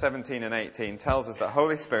 and verse 17 and 18, tells us that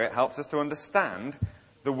Holy Spirit helps us to understand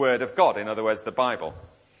the Word of God, in other words, the Bible.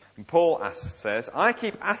 And Paul says, I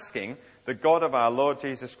keep asking the God of our Lord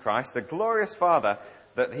Jesus Christ, the glorious Father,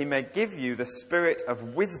 that he may give you the spirit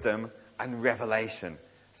of wisdom and revelation,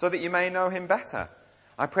 so that you may know him better.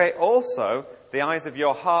 I pray also the eyes of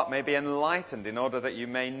your heart may be enlightened, in order that you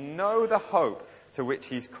may know the hope to which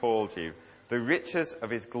he's called you, the riches of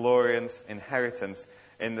his glorious inheritance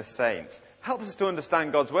in the saints. Helps us to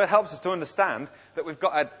understand God's word, helps us to understand that we've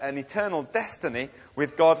got an eternal destiny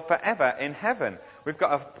with God forever in heaven. We've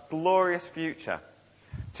got a glorious future.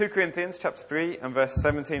 2 Corinthians chapter 3 and verse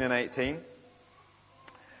 17 and 18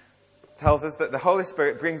 tells us that the Holy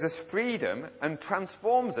Spirit brings us freedom and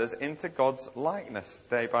transforms us into God's likeness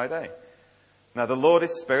day by day. Now the Lord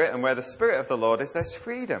is Spirit, and where the Spirit of the Lord is, there's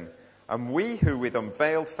freedom. And we who with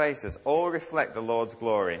unveiled faces all reflect the Lord's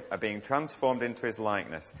glory are being transformed into his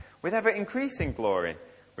likeness with ever increasing glory,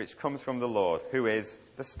 which comes from the Lord, who is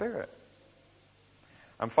the Spirit.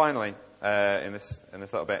 And finally, in this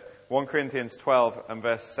little bit, 1 Corinthians 12 and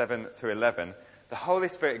verse 7 to 11, the Holy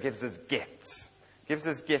Spirit gives us gifts. Gives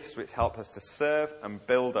us gifts which help us to serve and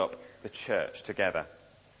build up the church together.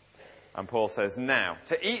 And Paul says, now,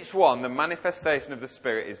 to each one the manifestation of the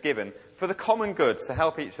Spirit is given for the common good, to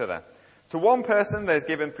help each other. To one person there's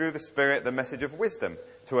given through the Spirit the message of wisdom.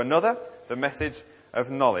 To another, the message of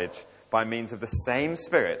knowledge by means of the same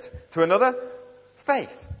Spirit. To another,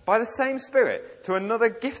 faith by the same Spirit. To another,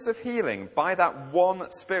 gifts of healing by that one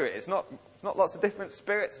Spirit. It's not lots of different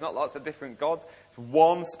spirits, it's not lots of different gods.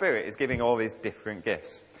 One Spirit is giving all these different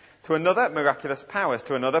gifts. To another, miraculous powers.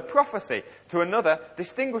 To another, prophecy. To another,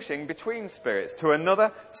 distinguishing between spirits. To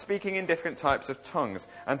another, speaking in different types of tongues.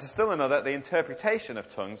 And to still another, the interpretation of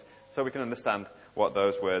tongues, so we can understand what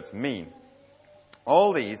those words mean.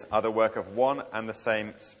 All these are the work of one and the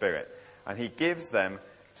same Spirit. And he gives them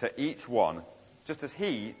to each one, just as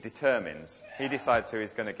he determines. He decides who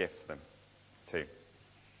he's going to gift them to.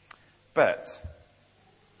 But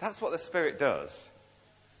that's what the Spirit does.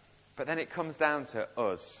 But then it comes down to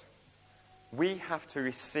us. We have to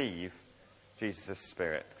receive Jesus'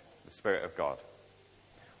 Spirit, the Spirit of God.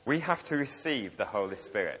 We have to receive the Holy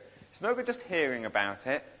Spirit. It's no good just hearing about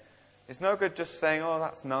it. It's no good just saying, oh,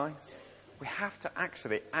 that's nice. We have to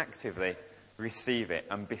actually actively receive it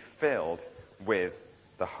and be filled with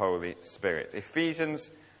the Holy Spirit.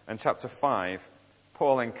 Ephesians and chapter 5,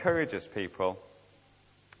 Paul encourages people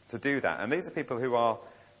to do that. And these are people who are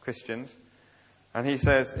Christians. And he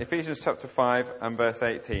says, Ephesians chapter 5 and verse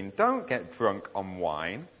 18, don't get drunk on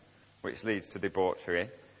wine, which leads to debauchery.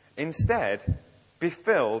 Instead, be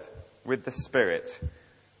filled with the Spirit,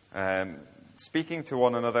 speaking to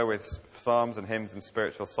one another with psalms and hymns and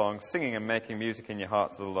spiritual songs, singing and making music in your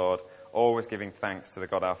heart to the Lord, always giving thanks to the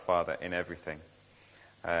God our Father in everything,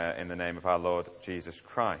 in the name of our Lord Jesus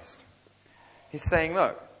Christ. He's saying,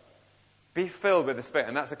 look, be filled with the Spirit,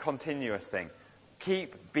 and that's a continuous thing.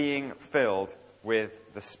 Keep being filled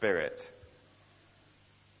with the Spirit.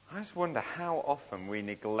 I just wonder how often we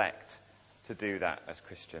neglect to do that as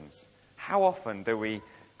Christians. How often do we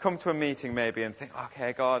come to a meeting maybe and think,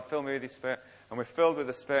 okay, God, fill me with your Spirit, and we're filled with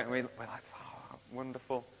the Spirit, and we're like, oh,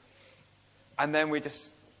 wonderful. And then we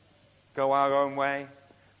just go our own way.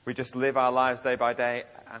 We just live our lives day by day,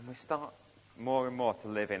 and we start more and more to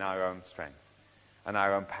live in our own strength and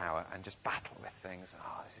our own power and just battle with things.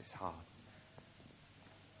 Oh, this is hard.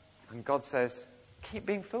 And God says, keep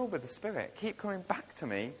being filled with the Spirit. Keep coming back to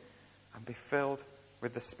me and be filled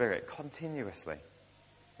with the Spirit continuously.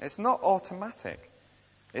 It's not automatic.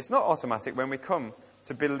 It's not automatic when we come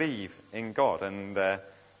to believe in God. And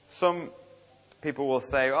some people will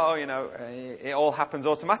say, oh, it all happens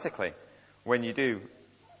automatically when you do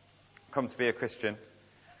come to be a Christian.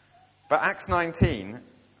 But Acts 19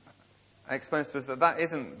 explains to us that that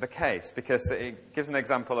isn't the case, because it gives an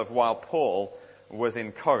example of while Paul was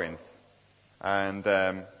in Corinth, and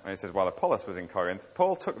it says while Apollos was in Corinth,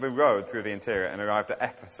 Paul took the road through the interior and arrived at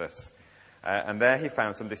Ephesus. And there he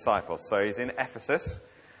found some disciples. So he's in Ephesus,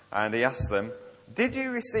 And he asked them, did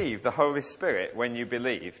you receive the Holy Spirit when you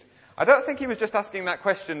believed? I don't think he was just asking that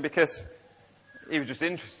question because he was just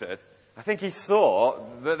interested. I think he saw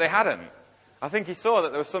that they hadn't. I think he saw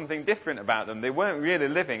that there was something different about them. They weren't really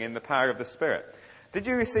living in the power of the Spirit. Did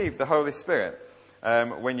you receive the Holy Spirit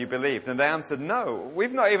when you believed? And they answered, no,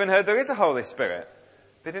 we've not even heard there is a Holy Spirit.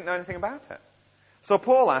 They didn't know anything about it. So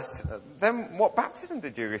Paul asked, then what baptism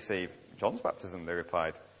did you receive? John's baptism, they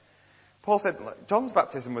replied. Paul said, John's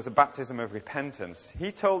baptism was a baptism of repentance.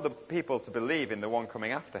 He told the people to believe in the one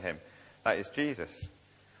coming after him, that is Jesus.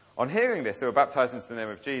 On hearing this, they were baptized into the name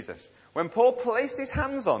of Jesus. When Paul placed his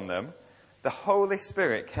hands on them, the Holy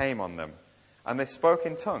Spirit came on them, and they spoke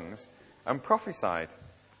in tongues and prophesied.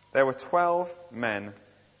 There were 12 men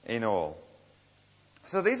in all.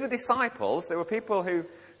 So these were disciples. They were people who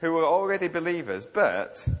were already believers,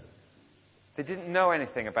 but they didn't know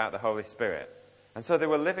anything about the Holy Spirit. And so they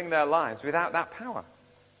were living their lives without that power.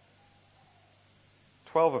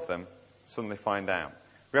 12 of them suddenly find out.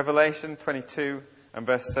 Revelation 22 and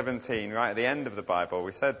verse 17, right at the end of the Bible,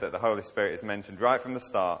 we said that the Holy Spirit is mentioned right from the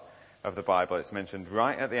start of the Bible. It's mentioned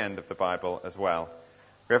right at the end of the Bible as well.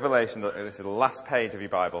 Revelation, this is the last page of your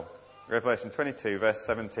Bible. Revelation 22, verse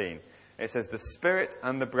 17. It says, the Spirit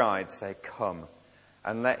and the bride say, come.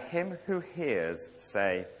 And let him who hears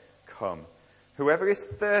say, come. Whoever is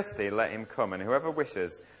thirsty, let him come. And whoever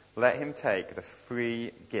wishes, let him take the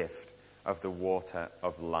free gift of the water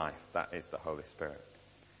of life. That is the Holy Spirit.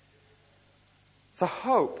 So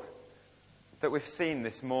hope that we've seen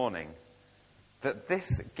this morning that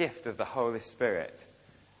this gift of the Holy Spirit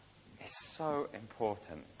is so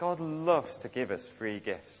important. God loves to give us free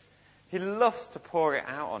gifts. He loves to pour it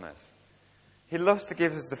out on us. He loves to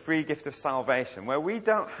give us the free gift of salvation, where we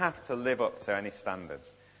don't have to live up to any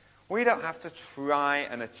standards. We don't have to try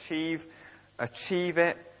and achieve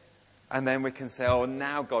it, and then we can say, oh,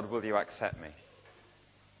 now God, will you accept me?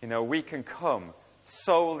 You know, we can come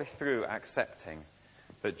solely through accepting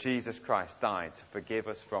that Jesus Christ died to forgive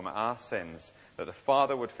us from our sins, that the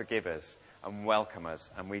Father would forgive us and welcome us,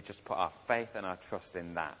 and we just put our faith and our trust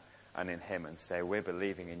in that and in him and say, we're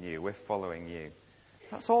believing in you, we're following you.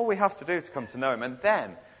 That's all we have to do to come to know him. And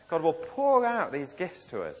then God will pour out these gifts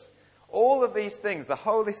to us. All of these things, the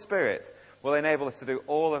Holy Spirit will enable us to do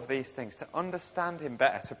all of these things, to understand him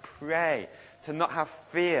better, to pray, to not have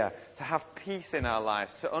fear, to have peace in our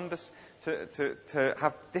lives, to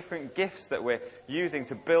have different gifts that we're using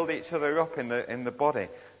to build each other up in the body.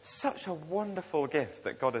 Such a wonderful gift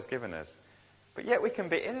that God has given us. But yet we can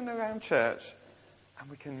be in and around church and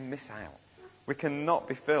we can miss out. We can not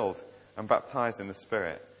be filled and baptized in the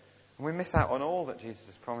Spirit. And we miss out on all that Jesus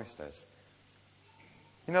has promised us.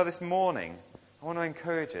 You know, this morning, I want to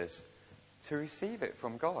encourage us to receive it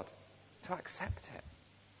from God, to accept it.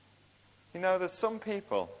 You know, there's some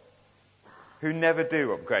people who never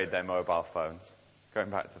do upgrade their mobile phones. Going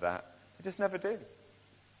back to that. They just never do.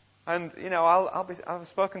 And, you know, I've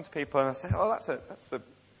spoken to people and I say, oh, that's a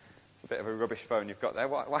bit of a rubbish phone you've got there.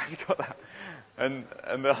 Why have you got that? And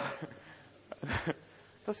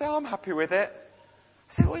they'll say, oh, I'm happy with it.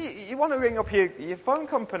 I say, well, you want to ring up your phone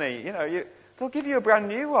company, you know, they'll give you a brand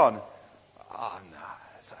new one. Oh, no,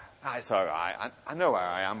 it's all right. I know where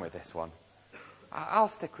I am with this one. I'll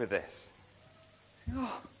stick with this.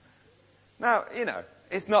 Oh. Now, you know,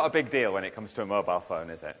 it's not a big deal when it comes to a mobile phone,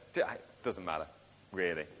 is it? It doesn't matter,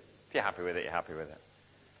 really. If you're happy with it, you're happy with it.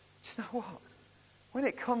 Do you know what? When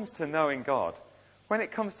it comes to knowing God, when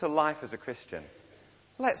it comes to life as a Christian,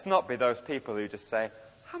 let's not be those people who just say,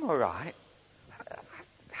 I'm all right.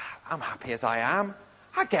 I'm happy as I am.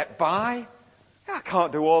 I get by. I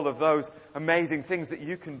can't do all of those amazing things that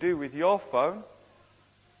you can do with your phone.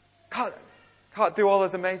 Can't do all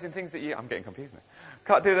those amazing things that you... I'm getting confused now.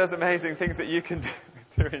 Can't do those amazing things that you can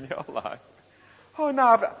do in your life. Oh,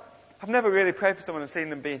 no, I've never really prayed for someone and seen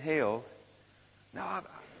them being healed.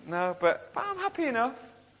 No, but I'm happy enough.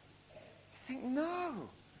 You think, no.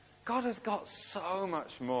 God has got so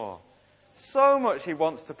much more. So much he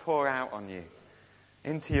wants to pour out on you,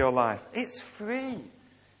 into your life. It's free.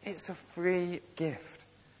 It's a free gift.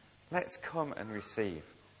 Let's come and receive.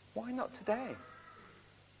 Why not today?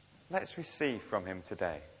 Let's receive from him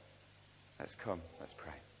today. Let's come. Let's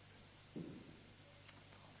pray.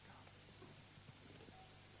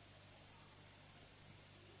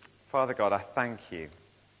 Father God, I thank you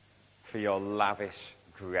for your lavish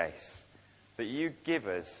grace, that you give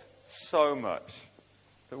us so much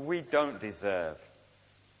that we don't deserve.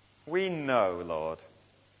 We know, Lord,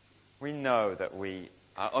 we know that we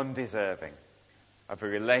are undeserving of a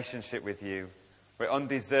relationship with you. We're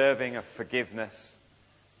undeserving of forgiveness.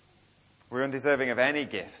 We're undeserving of any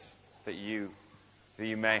gifts that you that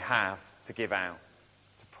you may have to give out,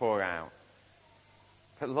 to pour out.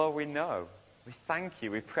 But Lord, we know, we thank you,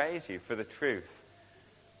 we praise you for the truth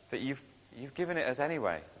that you've given it us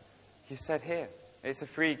anyway. You said here, it's a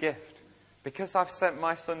free gift. Because I've sent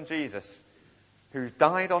my son Jesus, who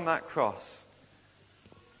died on that cross,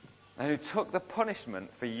 and who took the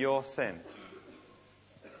punishment for your sin,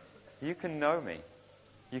 you can know me.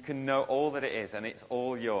 You can know all that it is, and it's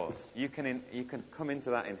all yours. You can come into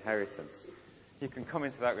that inheritance. You can come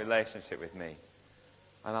into that relationship with me,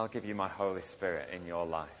 and I'll give you my Holy Spirit in your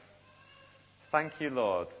life. Thank you,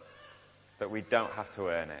 Lord, that we don't have to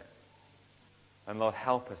earn it. And Lord,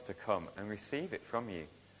 help us to come and receive it from you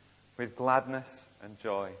with gladness and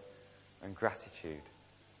joy and gratitude,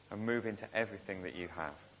 and move into everything that you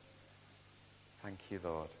have. Thank you,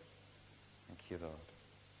 Lord. Thank you, Lord.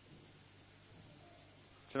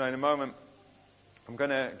 Do you know, in a moment, I'm going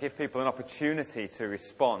to give people an opportunity to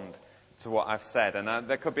respond to what I've said. And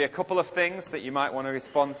there could be a couple of things that you might want to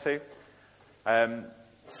respond to.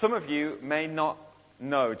 Some of you may not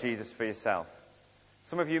know Jesus for yourself.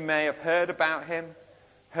 Some of you may have heard about him,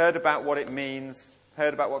 heard about what it means,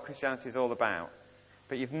 heard about what Christianity is all about.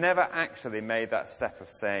 But you've never actually made that step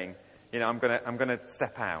of saying, I'm going to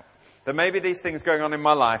step out. There may be these things going on in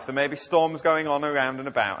my life. There may be storms going on around and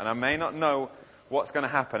about. And I may not know what's going to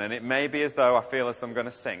happen. And it may be as though I feel as though I'm going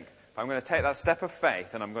to sink. But I'm going to take that step of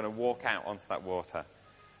faith and I'm going to walk out onto that water.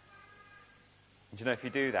 And if you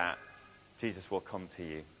do that, Jesus will come to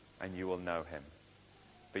you and you will know him.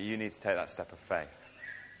 But you need to take that step of faith.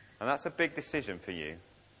 And that's a big decision for you.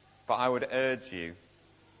 But I would urge you,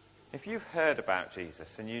 if you've heard about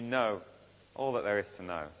Jesus and you know all that there is to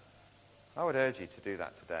know, I would urge you to do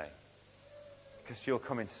that today. Because you'll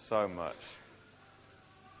come into so much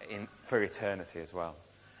for eternity as well.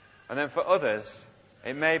 And then for others,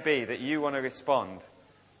 it may be that you want to respond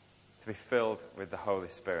to be filled with the Holy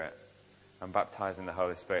Spirit and baptized in the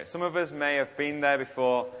Holy Spirit. Some of us may have been there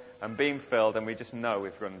before and been filled, and we just know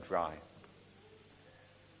we've run dry.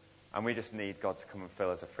 And we just need God to come and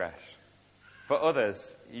fill us afresh. For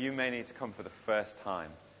others, you may need to come for the first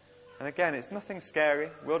time. And again, it's nothing scary.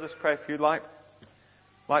 We'll just pray for you like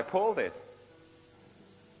Paul did.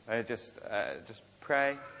 Just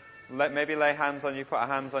pray. Maybe lay hands on you, put our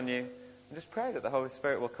hands on you, and just pray that the Holy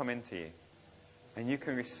Spirit will come into you. And you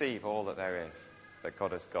can receive all that there is that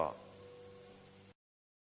God has got.